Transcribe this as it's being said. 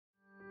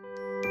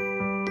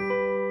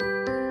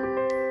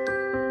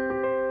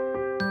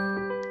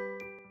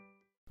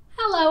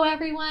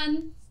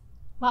everyone.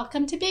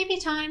 Welcome to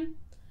Babytime.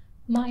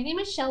 My name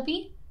is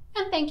Shelby,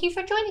 and thank you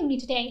for joining me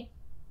today.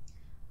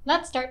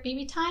 Let's start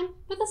Babytime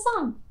with a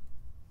song.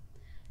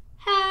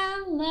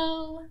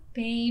 Hello,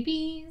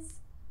 babies.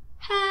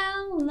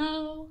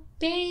 Hello,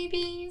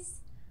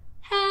 babies.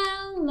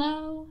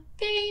 Hello,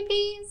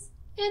 babies.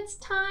 It's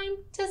time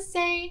to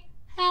say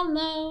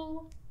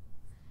hello.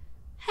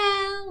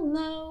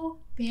 Hello,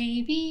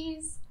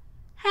 babies.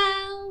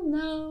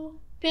 Hello,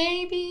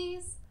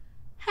 babies.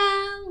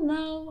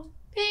 Hello,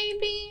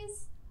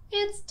 babies.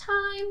 It's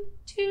time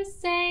to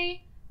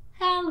say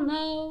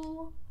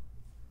hello.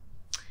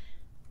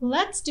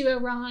 Let's do a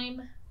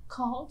rhyme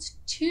called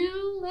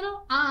Two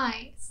Little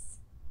Eyes.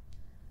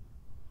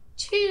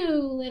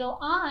 Two little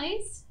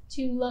eyes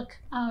to look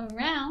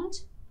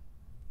around.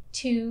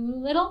 Two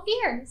little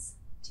ears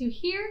to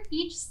hear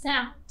each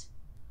sound.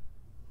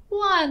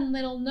 One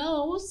little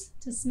nose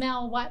to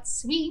smell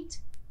what's sweet.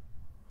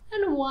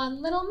 And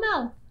one little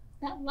mouth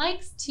that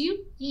likes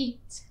to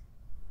eat.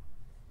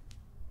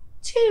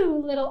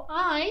 Two little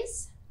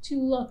eyes to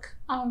look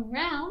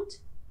around.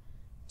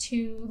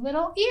 Two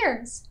little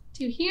ears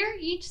to hear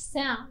each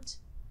sound.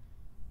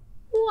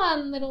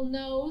 One little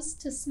nose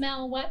to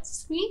smell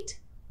what's sweet.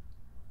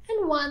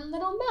 And one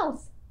little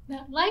mouth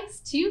that likes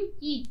to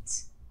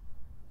eat.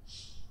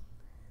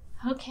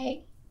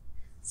 Okay,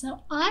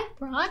 so I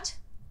brought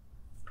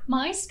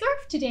my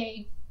scarf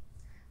today.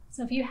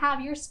 So if you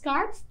have your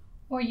scarf,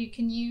 or you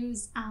can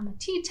use a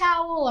tea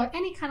towel or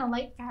any kind of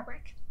light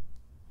fabric.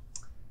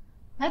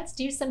 Let's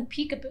do some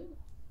peekaboo.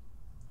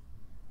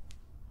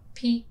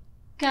 Peekaboo,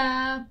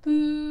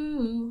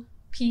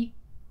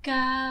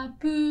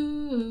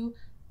 peekaboo,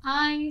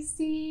 I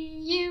see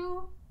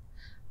you,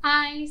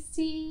 I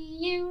see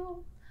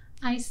you.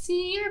 I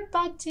see your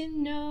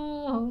button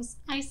nose,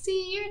 I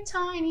see your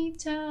tiny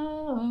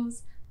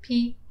toes.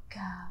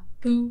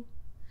 Peekaboo,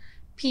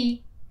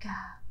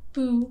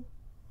 peekaboo.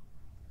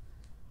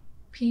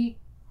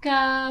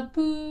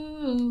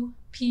 Peekaboo,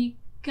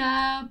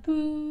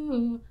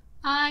 peekaboo,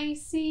 I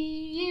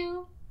see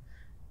you,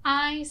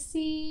 I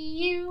see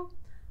you.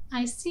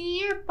 I see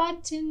your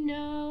button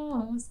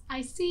nose,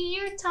 I see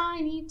your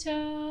tiny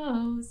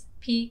toes.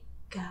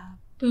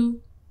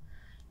 Peekaboo,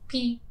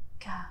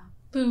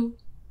 peekaboo.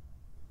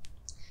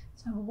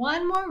 So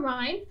one more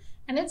rhyme,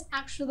 and it's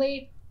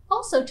actually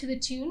also to the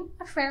tune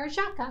of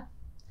FVRL.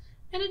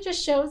 And it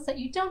just shows that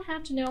you don't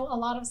have to know a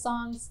lot of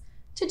songs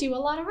to do a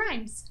lot of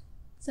rhymes.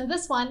 So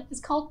this one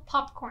is called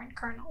Popcorn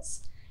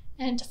Kernels.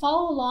 And to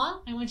follow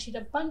along, I want you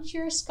to bunch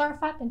your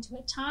scarf up into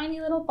a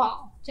tiny little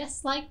ball,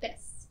 just like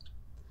this.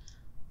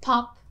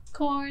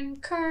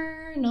 Popcorn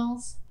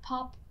kernels,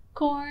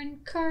 popcorn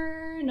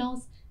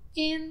kernels,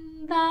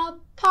 in the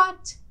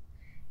pot,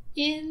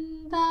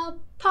 in the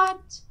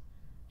pot.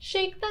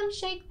 Shake them,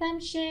 shake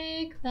them,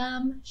 shake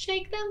them,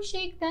 shake them,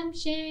 shake them,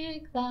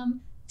 shake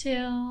them,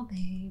 till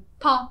they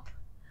pop,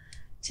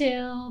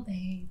 till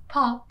they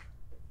pop.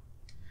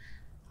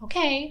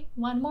 Okay,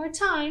 one more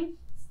time.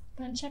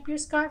 Bunch up your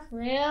scarf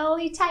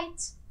really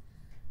tight.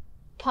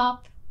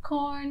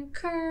 Popcorn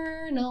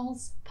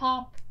kernels,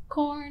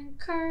 popcorn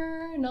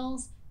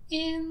kernels,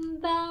 in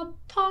the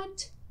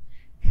pot,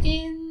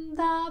 in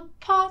the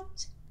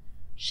pot.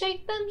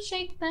 Shake them,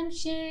 shake them,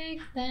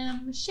 shake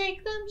them,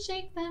 shake them,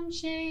 shake them,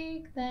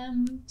 shake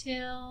them,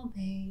 till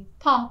they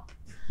pop,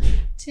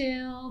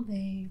 till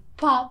they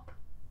pop.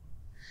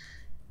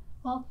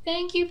 Well,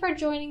 thank you for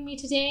joining me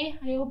today.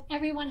 I hope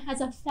everyone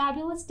has a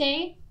fabulous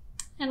day,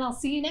 and I'll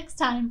see you next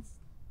time.